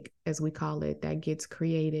dynamic, as we call it, that gets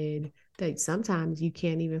created that sometimes you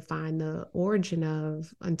can't even find the origin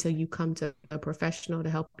of until you come to a professional to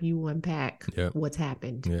help you unpack what's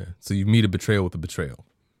happened. Yeah. So you meet a betrayal with a betrayal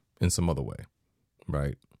in some other way,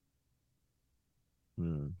 right?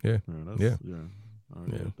 Yeah. I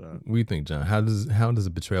get that. What do you think, John? How does a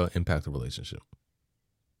betrayal impact a relationship?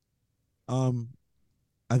 I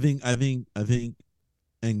think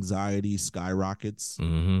anxiety skyrockets.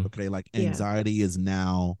 Okay, like anxiety is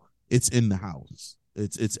now, it's in the house.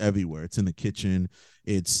 It's everywhere. It's in the kitchen.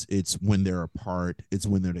 It's when they're apart. It's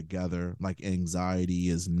when they're together. Like anxiety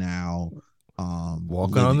is now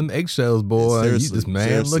walking on them eggshells, boy.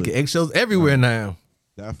 Look at eggshells everywhere now.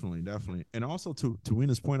 Definitely. And also to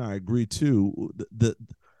Weena's point, I agree too. The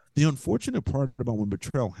unfortunate part about when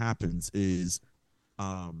betrayal happens is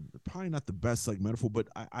probably not the best like metaphor, but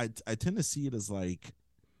I tend to see it as like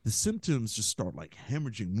the symptoms just start like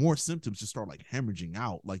hemorrhaging. More symptoms just start like hemorrhaging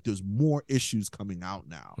out. Like there's more issues coming out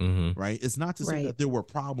now, right? It's not to say that there were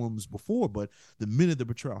problems before, but the minute the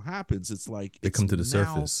betrayal happens, it's like they come to the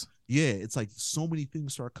surface. Yeah, it's like so many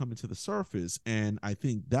things start coming to the surface, and I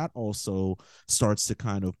think that also starts to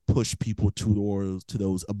kind of push people to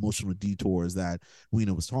those emotional detours that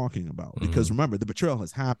Weena was talking about. Because remember, the betrayal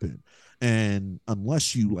has happened, and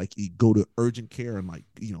unless you like go to urgent care and like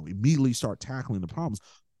immediately start tackling the problems,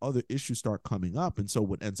 other issues start coming up. And so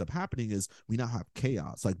what ends up happening is we now have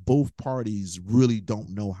chaos. Like both parties really don't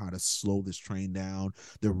know how to slow this train down.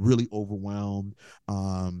 They're really overwhelmed.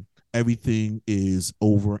 Everything is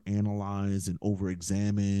overanalyzed and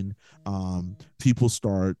overexamined. People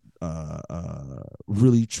start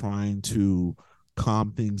really trying to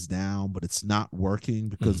calm things down, but it's not working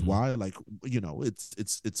because why? Like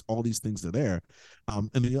it's all these things are there.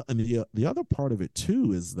 And the other part of it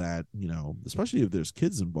too is that especially if there's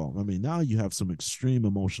kids involved. I mean, now you have some extreme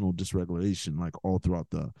emotional dysregulation like all throughout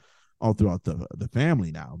the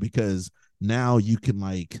family now, because now you can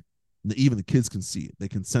like, even the kids can see it, they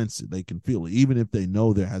can sense it, they can feel it, even if they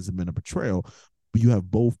know there hasn't been a betrayal. But you have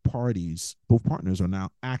both partners are now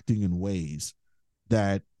acting in ways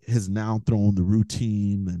that has now thrown the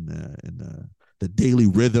routine and the daily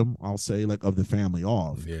rhythm, I'll say, like of the family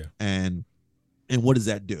off. Yeah. And what does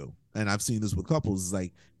that do? And I've seen this with couples, is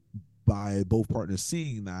like by both partners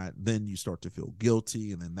seeing that, then you start to feel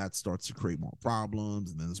guilty, and then that starts to create more problems,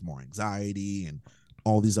 and then there's more anxiety and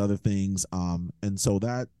all these other things. And so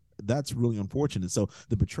that's really unfortunate. So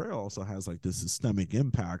the betrayal also has like this systemic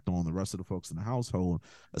impact on the rest of the folks in the household,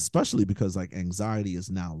 especially because like anxiety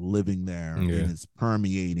is now living there and it's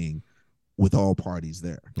permeating with all parties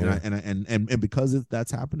there. And because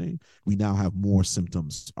that's happening, we now have more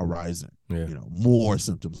symptoms arising. More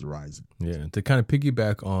symptoms arising. Yeah. To kind of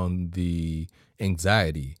piggyback on the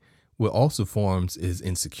anxiety, what also forms is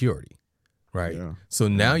insecurity. Right. Yeah. So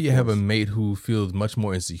now you have a mate who feels much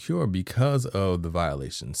more insecure because of the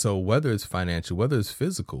violation. So whether it's financial, whether it's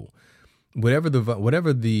physical, whatever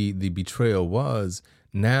the betrayal was,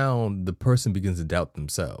 now the person begins to doubt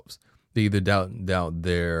themselves. They either doubt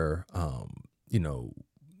their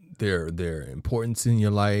their importance in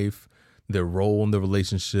your life, their role in the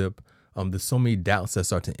relationship. There's so many doubts that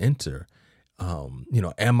start to enter.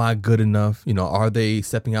 Am I good enough? Are they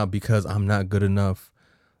stepping out because I'm not good enough?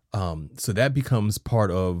 So that becomes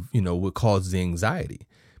part of, what causes the anxiety,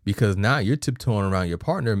 because now you're tiptoeing around your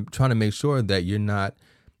partner, trying to make sure that you're not,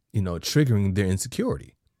 triggering their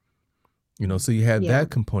insecurity, so you have that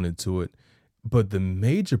component to it. But the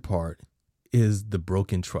major part is the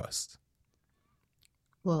broken trust?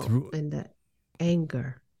 Well, and the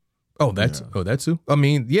anger. Oh, that's too. I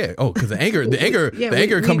mean, yeah. Oh, because the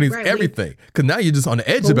anger accompanies everything. Because now you're just on the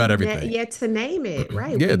edge about everything. Yeah, to name it,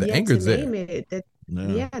 right? Yeah, the anger's there.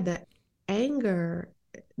 The anger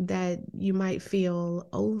that you might feel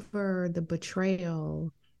over the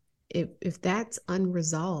betrayal, if that's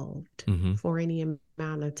unresolved for any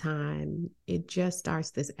amount of time, it just starts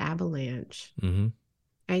this avalanche.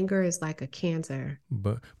 Anger is like a cancer.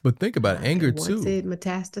 But think about anger too. Once it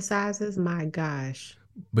metastasizes, my gosh.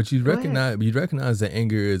 But you recognize that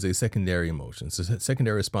anger is a secondary emotion. It's a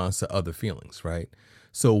secondary response to other feelings, right?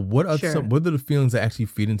 So what are the feelings that actually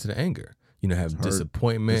feed into the anger? You know, have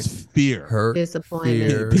disappointment, fear, hurt,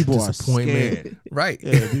 disappointment. fear, people disappointment, are scared. Right?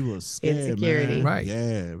 Yeah, people are scared, insecurity, man. Right?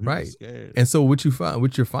 Yeah, right. Scared. And so what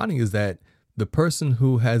you're finding is that the person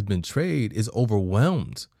who has been betrayed is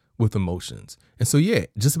overwhelmed with emotions, and so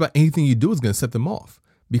just about anything you do is going to set them off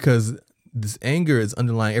because this anger is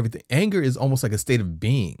underlying everything. Anger is almost like a state of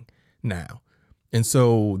being now. And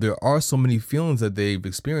so there are so many feelings that they've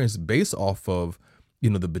experienced based off of,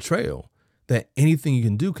 the betrayal, that anything you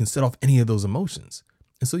can do can set off any of those emotions.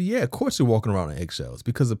 And so, of course you're walking around on eggshells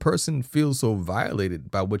because the person feels so violated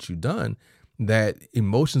by what you've done that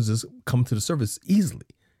emotions just come to the surface easily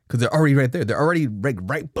because they're already right there. They're already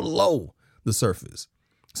right below the surface.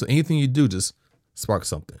 So anything you do just sparks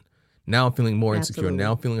something. Now I'm feeling more insecure. Absolutely.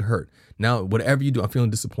 Now I'm feeling hurt. Now, whatever you do, I'm feeling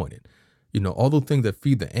disappointed. All those things that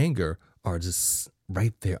feed the anger are just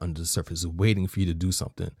right there under the surface, waiting for you to do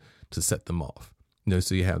something to set them off.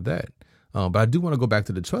 So you have that. But I do want to go back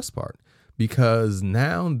to the trust part because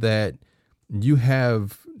now that you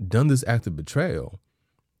have done this act of betrayal,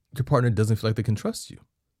 your partner doesn't feel like they can trust you.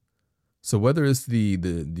 So whether it's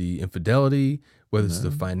the infidelity, whether it's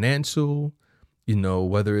the financial,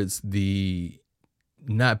 whether it's the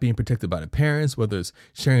not being protected by the parents, whether it's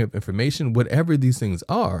sharing of information, whatever these things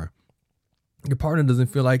are, your partner doesn't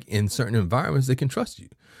feel like in certain environments they can trust you.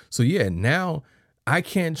 So now I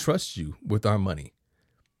can't trust you with our money.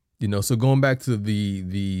 So going back to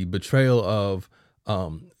the betrayal of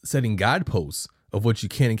setting guideposts of what you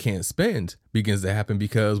can and can't spend begins to happen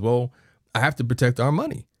because, I have to protect our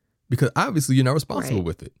money because obviously you're not responsible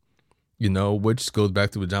with it. Which goes back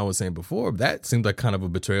to what John was saying before. That seems like kind of a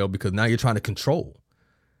betrayal because now you're trying to control.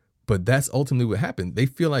 But that's ultimately what happened. They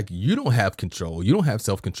feel like you don't have control. You don't have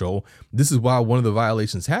self-control. This is why one of the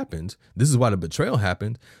violations happened. This is why the betrayal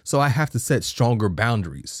happened. So I have to set stronger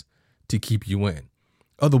boundaries to keep you in.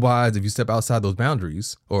 Otherwise, if you step outside those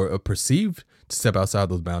boundaries or are perceived to step outside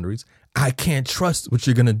those boundaries, I can't trust what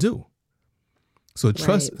you're going to do. So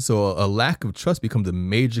a lack of trust becomes a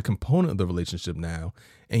major component of the relationship now.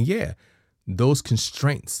 And those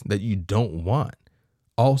constraints that you don't want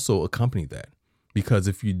also accompany that. Because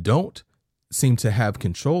if you don't seem to have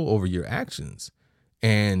control over your actions,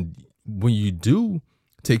 and when you do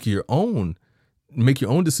make your own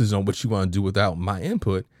decision on what you want to do without my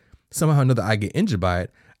input, somehow or another I get injured by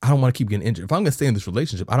it. I don't want to keep getting injured. If I'm going to stay in this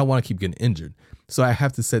relationship, I don't want to keep getting injured. So I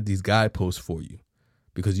have to set these guideposts for you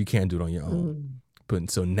because you can't do it on your own.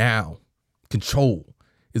 But so now control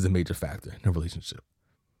is a major factor in a relationship.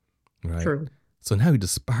 Right. True. So now you're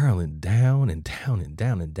just spiraling down and down and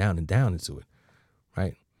down and down and down into it.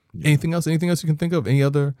 Right. Yeah. Anything else you can think of? Any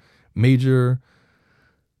other major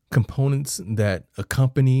components that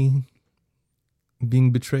accompany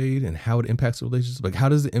being betrayed and how it impacts the relationship? Like, how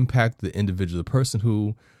does it impact the individual, the person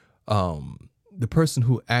who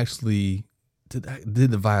actually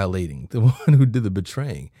did the violating, the one who did the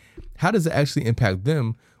betraying? How does it actually impact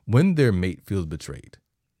them when their mate feels betrayed?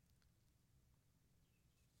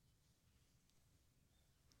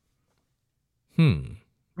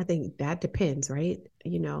 I think that depends, right?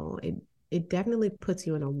 It definitely puts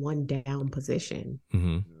you in a one down position.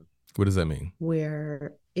 Mm-hmm. What does that mean?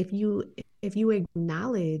 Where if you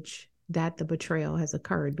acknowledge that the betrayal has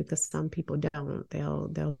occurred, because some people don't,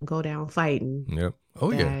 they'll go down fighting. Yep.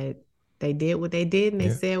 Oh yeah. They did what they did and they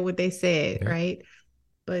said what they said, right?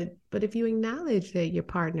 But if you acknowledge that your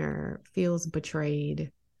partner feels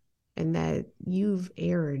betrayed and that you've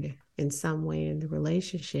erred in some way in the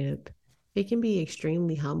relationship, it can be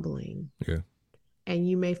extremely humbling. Yeah. And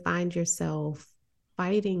you may find yourself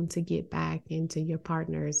fighting to get back into your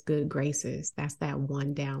partner's good graces. That's that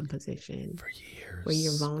one down position. For years. Where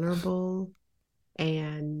you're vulnerable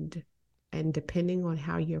and depending on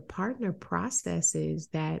how your partner processes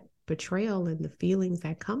that betrayal and the feelings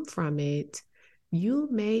that come from it, you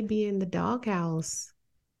may be in the doghouse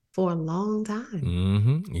for a long time.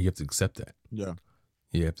 Mm-hmm. You have to accept that. Yeah.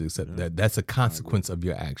 You have to accept that. That's a consequence of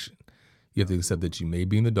your action. You have to accept that you may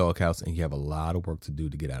be in the doghouse and you have a lot of work to do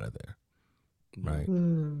to get out of there. right?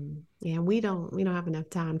 Yeah, we don't have enough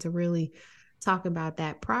time to really talk about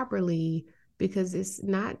that properly because it's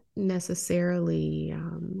not necessarily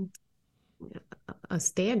a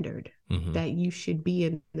standard that you should be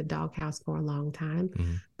in the doghouse for a long time.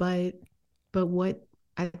 But what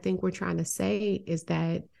I think we're trying to say is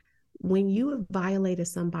that when you have violated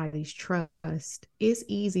somebody's trust, it's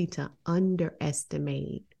easy to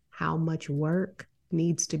underestimate how much work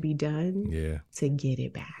needs to be done to get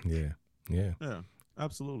it back. Yeah,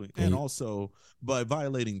 absolutely. And also, by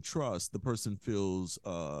violating trust, the person feels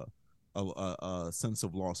a sense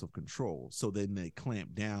of loss of control. So then they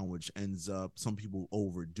clamp down, which ends up, some people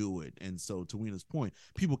overdo it. And so, to Weena's point,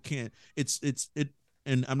 people can't.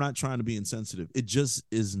 And I'm not trying to be insensitive. It just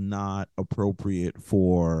is not appropriate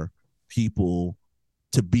for people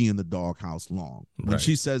to be in the doghouse long. When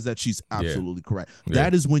she says that, she's absolutely correct.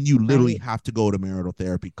 That is when you literally have to go to marital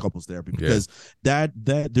therapy, couples therapy, because that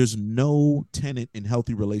there's no tenet in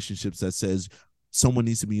healthy relationships that says someone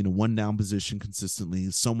needs to be in a one down position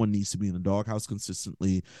consistently, someone needs to be in the doghouse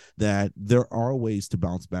consistently, that there are ways to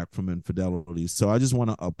bounce back from infidelity. So I just want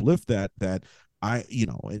to uplift that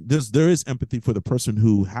there is empathy for the person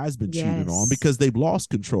who has been cheated on, because they've lost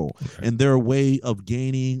control, and their way of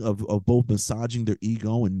gaining of both massaging their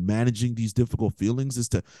ego and managing these difficult feelings is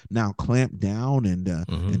to now clamp down and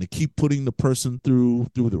to keep putting the person through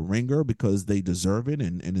the ringer because they deserve it,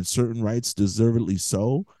 and in certain rights deservedly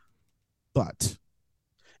so. But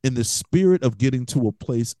in the spirit of getting to a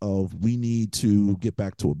place of, we need to get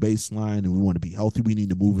back to a baseline and we want to be healthy, we need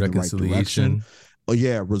to move in the right direction.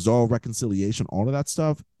 Resolve, reconciliation, all of that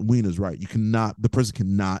stuff. Weena's right. The person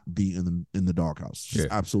cannot be in the doghouse. She's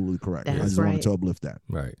absolutely correct. I just wanted to uplift that.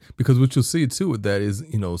 Right. Because what you'll see too with that is,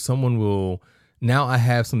 someone will, now I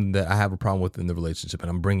have something that I have a problem with in the relationship and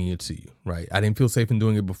I'm bringing it to you, right? I didn't feel safe in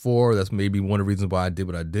doing it before. That's maybe one of the reasons why I did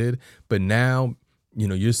what I did. But now,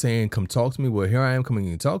 you're saying, come talk to me. Well, here I am coming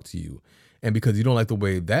to talk to you. And because you don't like the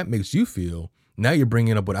way that makes you feel, now you're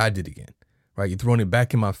bringing up what I did again. Right, you're throwing it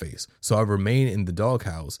back in my face. So I remain in the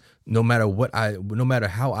doghouse. No matter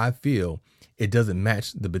how I feel, it doesn't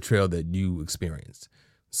match the betrayal that you experienced.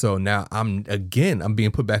 So now I'm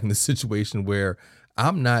being put back in this situation where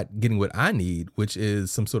I'm not getting what I need, which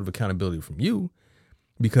is some sort of accountability from you,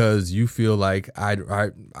 because you feel like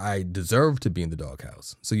I deserve to be in the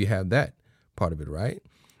doghouse. So you have that part of it, right?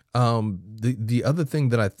 The other thing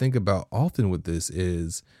that I think about often with this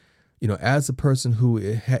is, as a person who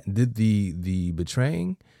did the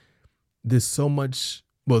betraying, there's so much,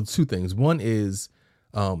 two things. One is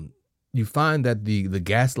you find that the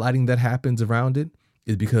gaslighting that happens around it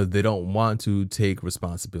is because they don't want to take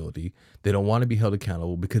responsibility. They don't want to be held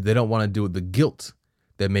accountable because they don't want to deal with the guilt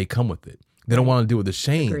that may come with it. They don't want to deal with the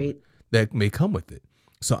shame that may come with it.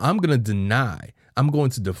 So I'm going to deny. I'm going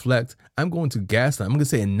to deflect. I'm going to gaslight. I'm going to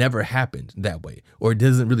say it never happened that way, or it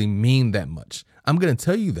doesn't really mean that much. I'm going to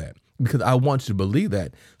tell you that because I want you to believe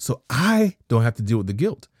that, so I don't have to deal with the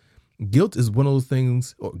guilt. Guilt is one of those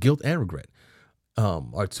things, or guilt and regret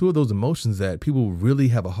are two of those emotions that people really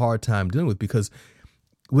have a hard time dealing with, because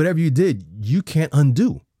whatever you did, you can't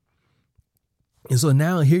undo. And so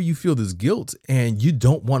now here you feel this guilt and you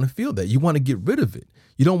don't want to feel that. You want to get rid of it.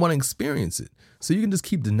 You don't want to experience it. So you can just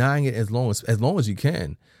keep denying it as long as you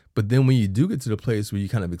can. But then when you do get to the place where you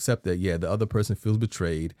kind of accept that, the other person feels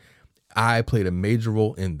betrayed, I played a major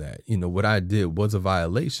role in that. What I did was a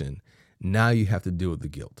violation. Now you have to deal with the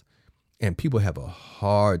guilt. And people have a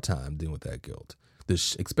hard time dealing with that guilt,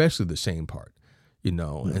 especially the shame part,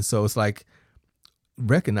 And so it's like,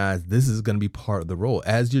 recognize this is going to be part of the role.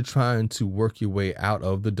 As you're trying to work your way out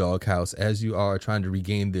of the doghouse, as you are trying to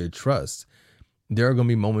regain their trust, there are going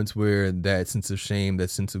to be moments where that sense of shame, that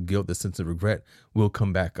sense of guilt, that sense of regret will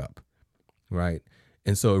come back up, right?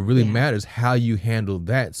 And so it really matters how you handle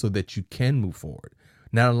that so that you can move forward,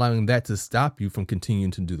 not allowing that to stop you from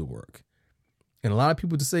continuing to do the work. And a lot of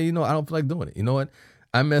people just say, I don't feel like doing it. You know what?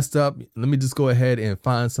 I messed up. Let me just go ahead and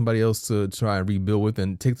find somebody else to try and rebuild with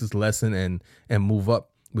and take this lesson and move up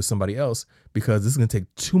with somebody else, because this is going to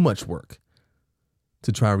take too much work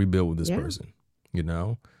to try and rebuild with this person,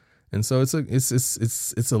 And so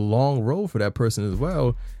it's a long road for that person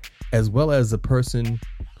as well as the person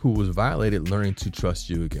who was violated learning to trust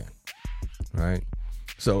you again, right?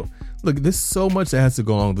 So look, there's so much that has to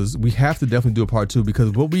go along with this. We have to definitely do a part 2,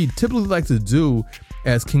 because what we typically like to do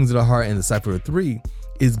as Kings of the Heart and the Cypher of Three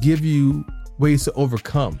is give you ways to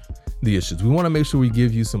overcome the issues. We want to make sure we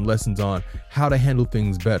give you some lessons on how to handle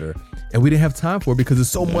things better. And we didn't have time for it because there's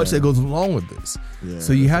so much that goes along with this.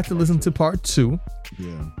 So you have to listen to part 2.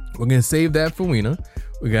 We're going to save that for Weena.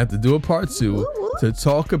 We're gonna have to do a part 2 to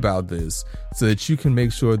talk about this so that you can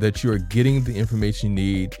make sure that you are getting the information you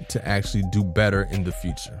need to actually do better in the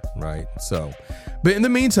future, right? So, but in the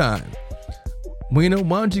meantime, Weena,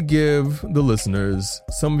 why don't you give the listeners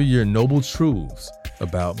some of your noble truths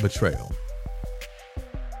about betrayal?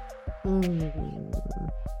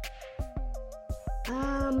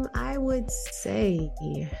 I would say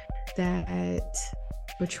that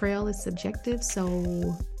betrayal is subjective,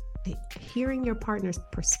 so hearing your partner's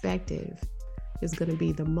perspective is going to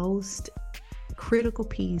be the most critical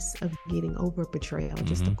piece of getting over betrayal.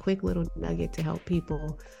 Just a quick little nugget to help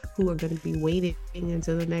people who are going to be wading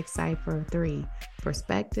into the next Cypher of Three.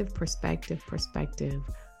 Perspective, perspective, perspective.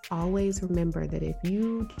 Always remember that if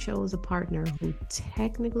you chose a partner who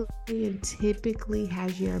technically and typically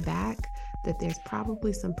has your back, that there's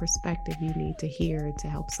probably some perspective you need to hear to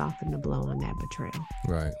help soften the blow on that betrayal.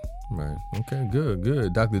 Right. Okay,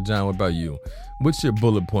 good. Dr. John, what about you? What's your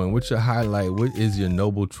bullet point? What's your highlight? What is your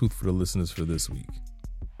noble truth for the listeners for this week?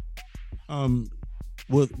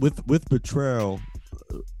 With betrayal,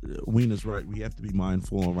 Weena's right. We have to be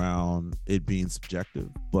mindful around it being subjective,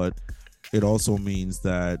 but it also means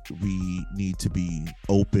that we need to be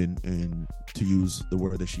open, and to use the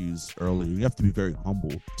word that she used earlier, you have to be very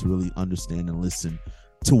humble to really understand and listen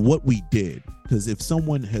to what we did. Because if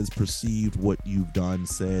someone has perceived what you've done,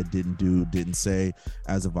 said, didn't do, didn't say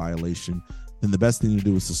as a violation, then the best thing to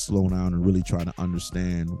do is to slow down and really try to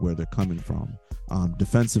understand where they're coming from.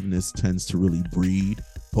 Defensiveness tends to really breed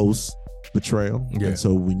post betrayal, and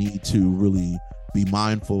so we need to really be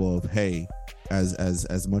mindful of, hey,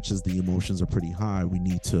 as much as the emotions are pretty high, we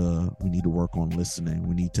need to work on listening.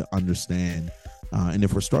 We need to understand, and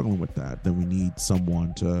if we're struggling with that, then we need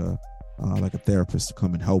someone to like a therapist to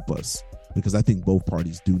come and help us, because I think both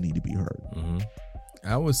parties do need to be heard.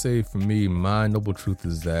 I would say for me, my noble truth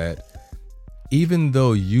is that even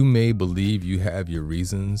though you may believe you have your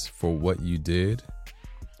reasons for what you did,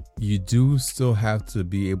 you do still have to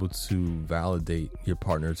be able to validate your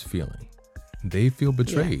partner's feeling. They feel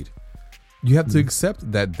betrayed. You have to accept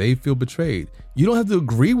that they feel betrayed. You don't have to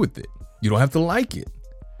agree with it. You don't have to like it.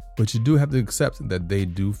 But you do have to accept that they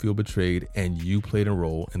do feel betrayed, and you played a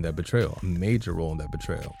role in that betrayal, a major role in that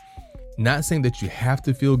betrayal. Not saying that you have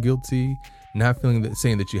to feel guilty,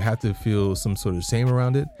 saying that you have to feel some sort of shame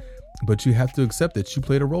around it, but you have to accept that you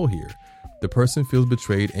played a role here. The person feels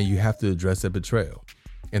betrayed, and you have to address that betrayal,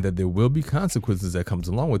 and that there will be consequences that comes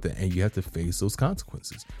along with it, and you have to face those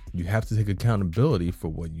consequences. You have to take accountability for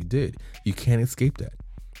what you did. You can't escape that.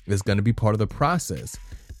 It's going to be part of the process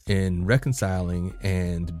in reconciling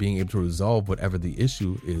and being able to resolve whatever the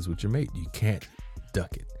issue is with your mate. You can't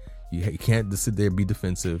duck it. You can't just sit there and be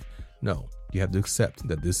defensive. No, you have to accept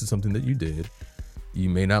that this is something that you did. You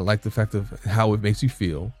may not like the fact of how it makes you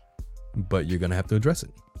feel, but you're going to have to address it.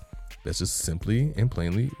 That's just simply and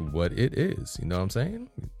plainly what it is. You know what I'm saying?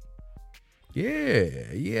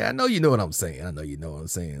 Yeah. I know you know what I'm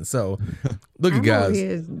saying. So, look, you guys.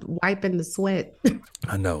 Is wiping the sweat.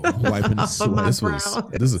 I know. Wiping the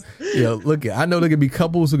sweat. This is. Look, I know there could be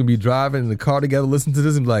couples who can be driving in the car together, listen to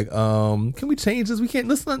this, and be like, can we change this? We can't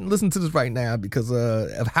listen to this right now because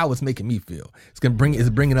of how it's making me feel. It's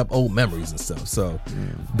bringing up old memories and stuff. So,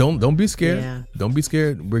 don't be scared. Yeah. Don't be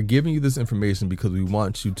scared. We're giving you this information because we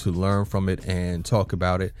want you to learn from it and talk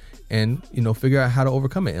about it, and figure out how to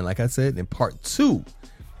overcome it. And like I said, in part 2,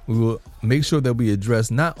 we will make sure that we address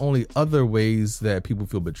not only other ways that people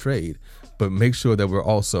feel betrayed, but make sure that we're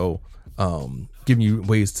also giving you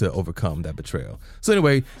ways to overcome that betrayal. So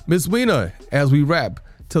anyway, Ms. Weena, as we wrap,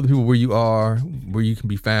 tell the people where you are, where you can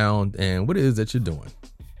be found, and what it is that you're doing.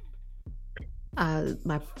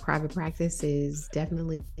 My private practice is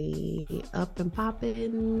definitely up and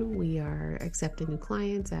popping. We are accepting new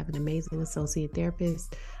clients. I have an amazing associate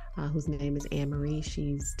therapist whose name is Anne-Marie.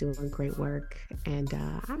 She's doing great work, and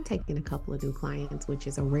I'm taking a couple of new clients, which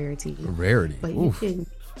is a rarity. But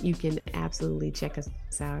you can absolutely check us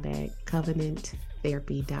out at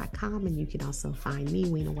covenanttherapy.com, and you can also find me,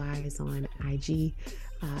 Weena Wise, on IG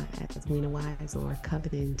at Weena Wise, or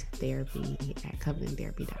Covenant Therapy at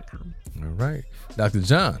covenanttherapy.com. All right, Dr.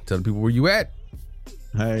 John, tell the people where you at.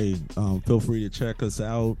 Hey, feel free to check us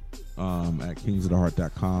out at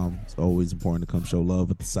kingsoftheheart.com. It's always important to come show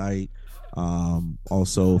love at the site.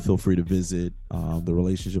 Also, feel free to visit the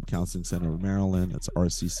Relationship Counseling Center of Maryland. That's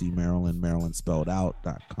RCC Maryland spelled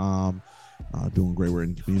out.com. Doing great work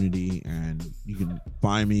in the community. And you can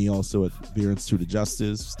find me also at Veer Institute of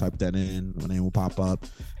Justice. Just type that in. My name will pop up.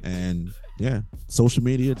 And social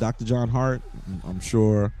media, Dr. John Hart. I'm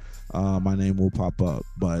sure my name will pop up.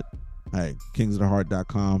 But hey,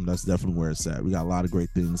 kingsoftheheart.com, that's definitely where it's at. We got a lot of great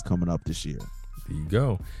things coming up this year. There you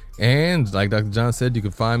go. And like Dr. John said, you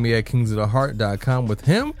can find me at kingsoftheheart.com with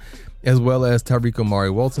him, as well as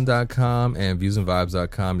TariiqOmariWalton.com and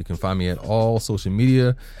viewsandvibes.com. You can find me at all social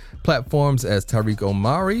media platforms as Tariiq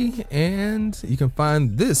Omari, and you can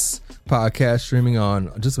find this podcast streaming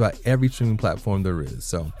on just about every streaming platform there is.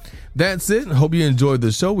 So that's it. Hope you enjoyed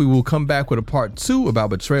the show. We will come back with a part 2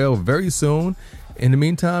 about betrayal very soon. In the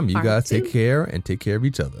meantime, you guys take care and take care of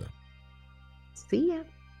each other. See ya.